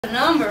A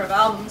number of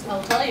albums,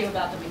 I'll tell you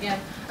about them again.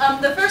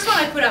 The first one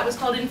I put out was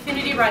called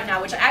Infinity Right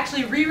Now, which I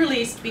actually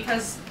re-released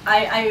because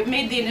I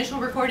made the initial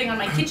recording on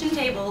my kitchen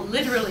table,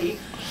 literally,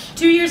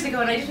 2 years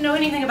ago, and I didn't know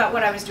anything about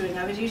what I was doing.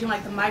 I was using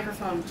like the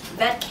microphone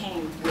that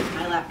came with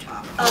my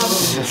laptop.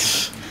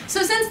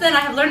 So since then I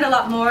have learned a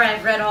lot more.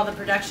 I've read all the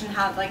production,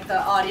 how like the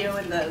audio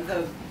and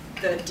the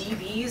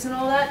DBs and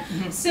all that.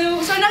 So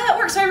I know how that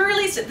works, so I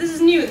re-released it. This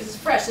is new, this is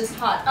fresh, this is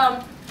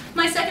hot.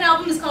 My second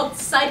album is called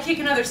Sidekick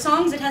and Other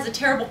Songs. It has a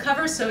terrible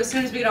cover, so as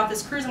soon as we get off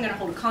this cruise, I'm going to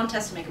hold a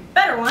contest to make a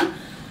better one.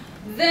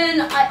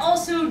 Then I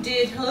also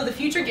did Hello the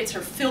Future Gets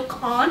Her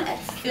Philc On at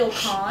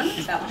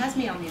PhilCon. That one has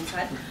me on the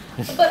inside.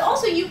 But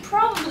also, you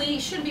probably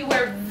should be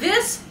aware of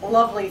this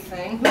lovely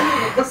thing. Who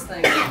made this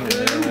thing?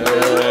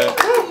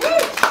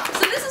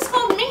 So this is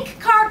called Mink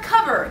Car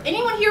Cover.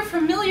 Anyone here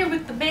familiar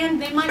with the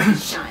band They Might Be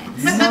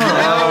Giants? No.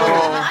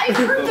 I've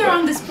heard they're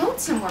on this boat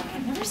somewhere, but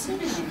I've never seen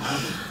them.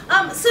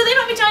 So They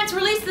Might Be Giants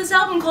released this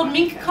album called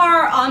Mink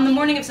Car on the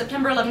morning of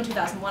September 11,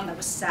 2001. That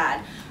was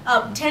sad.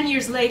 10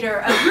 years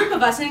later, a group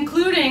of us,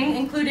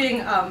 including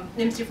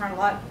names too far a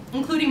lot,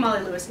 including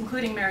Molly Lewis,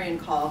 including Marion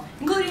Call,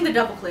 including the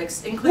Double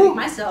Clicks, including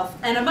myself,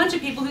 and a bunch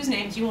of people whose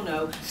names you will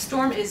know.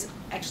 Storm is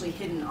actually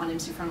hidden on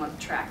MC Front on the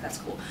track. That's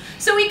cool.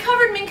 So we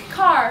covered Mink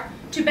Car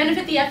to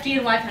benefit the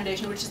FDNY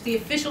Foundation, which is the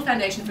official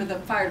foundation for the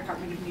Fire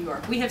Department of New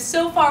York. We have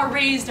so far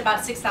raised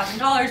about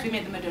 $6,000. We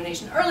made them a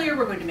donation earlier.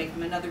 We're going to make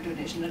them another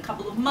donation in a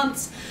couple of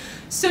months.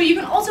 So you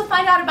can also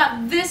find out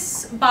about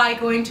this by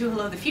going to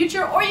Hello the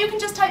Future, or you can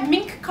just type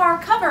Mink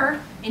Car Cover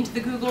into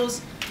the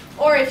Googles,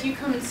 or if you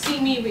come and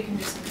see me, we can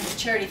do some kind of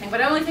charity thing.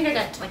 But I only think I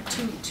got like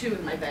two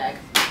in my bag.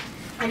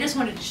 I just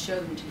wanted to show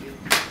them to you.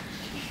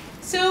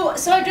 So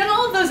I've done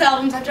all of those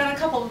albums. I've done a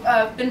couple,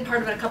 been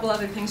part of a couple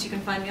other things you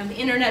can find me on the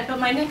internet. But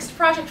my next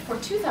project for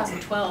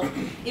 2012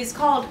 is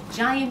called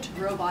Giant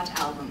Robot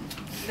Album.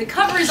 The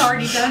cover is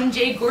already done.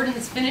 Jay Gordon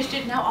has finished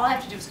it. Now all I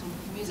have to do is come up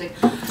with music.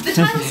 The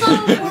title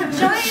song for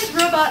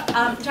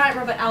Giant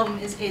Robot Album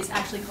is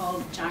actually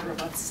called Giant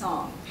Robot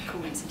Song,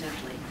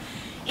 coincidentally.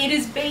 It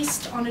is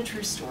based on a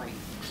true story.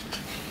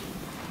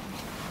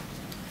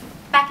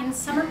 Back in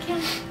summer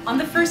camp, on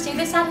the first day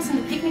they sat us in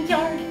the picnic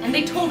yard and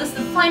they told us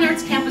that fine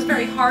arts camp was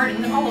very hard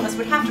and that all of us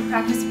would have to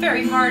practice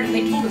very hard, and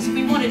they told us if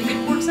we wanted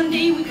good work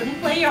someday we couldn't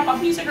play or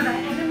pop music or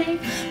anime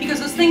because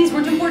those things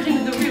weren't important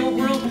in the real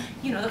world.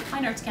 You know, the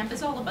fine arts camp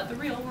is all about the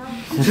real world.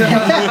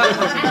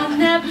 I'll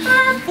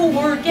never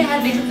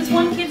forget, they took this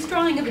one kid's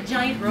drawing of a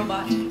giant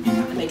robot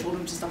and they told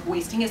him to stop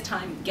wasting his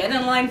time, get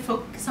in line,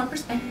 focus on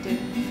perspective.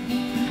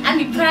 And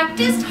we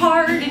practiced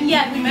hard, and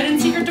yet we met in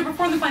secret to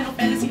perform the Final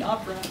Fantasy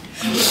opera.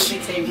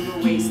 They'd say we were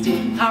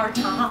wasting our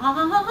time.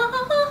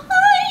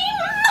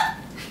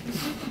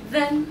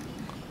 Then,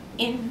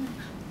 in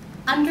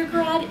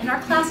undergrad, in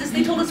our classes,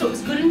 they told us what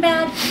was good and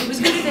bad. It was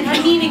good if it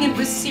had meaning and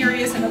was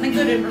serious, and nothing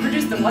good and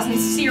produced that wasn't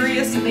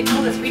serious. And they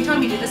told us every time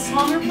we did a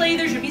song or play,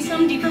 there should be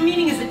some deeper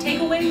meaning as a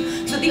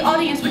takeaway, so the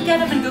audience would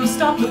get up and go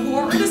stop the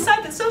war or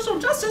decide that social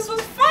justice was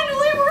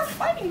finally worth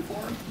fighting for.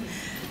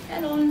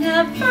 And I'll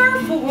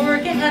never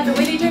forget the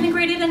way they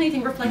denigrated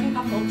anything reflecting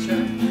pop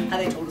culture. How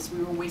they told us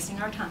we were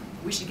wasting our time.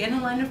 We should get in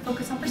line and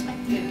focus on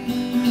perspective.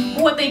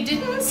 But what they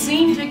didn't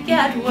seem to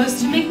get was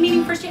to make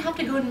meaning first you have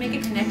to go and make a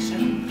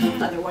connection.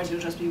 Otherwise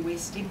you'll just be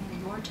wasting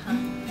your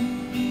time.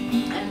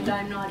 And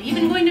I'm not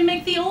even going to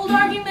make the old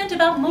argument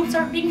about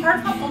Mozart being part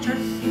of pop culture,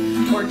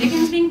 or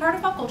Dickens being part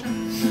of pop culture,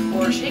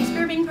 or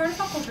Shakespeare being part of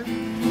pop culture,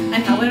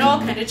 and how it all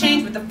kind of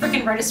changed with the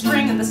frickin' Rite of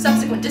Spring and the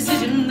subsequent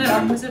decision that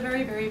art was a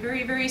very, very,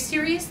 very, very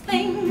serious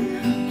thing.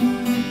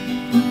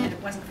 And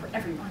it wasn't for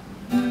everyone.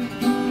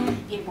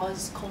 It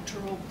was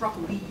cultural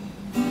broccoli.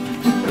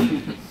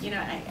 You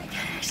know, I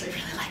actually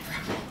really like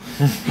broccoli.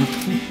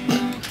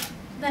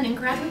 Then in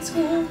graduate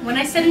school, when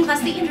I said in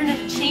class the internet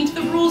had changed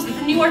the rules, that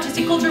the new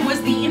artistic culture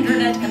was the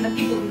internet, and the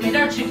people who made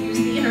art should use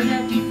the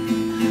internet.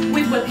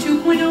 With Web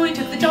 2.0, it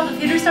took the job that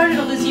theater started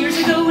all those years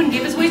ago and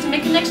gave us ways to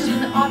make connections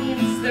with the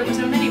audience. There were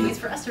so many ways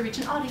for us to reach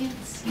an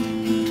audience.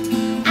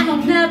 And I'll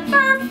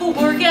never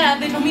forget,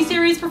 they told me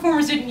serious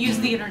performers didn't use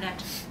the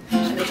internet.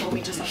 And they told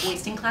me to stop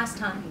wasting class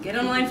time, get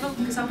online,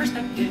 focus on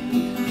perspective.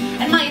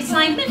 And my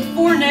assignment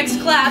for next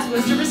class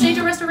was to restage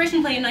a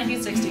restoration play in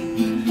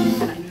 1960.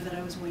 And I knew that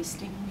I was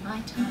wasting my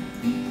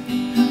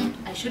time.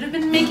 I should have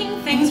been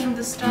making things from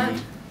the start.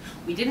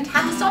 We didn't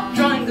have to stop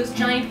drawing those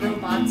giant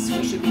robots.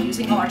 We should be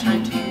using all our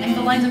time to connect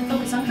the lines and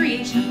focus on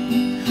creation.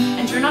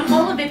 And sure, not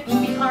all of it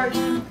will be art.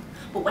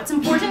 But what's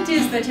important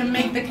is that you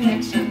make the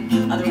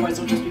connection. Otherwise,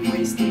 you'll just be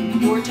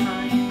wasting your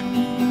time.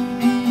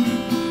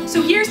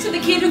 So here's to the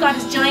kid who got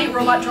his giant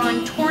robot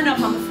drawing torn up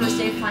on the first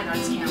day of fine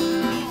arts camp.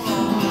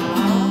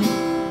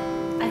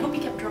 I hope he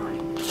kept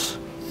drawing.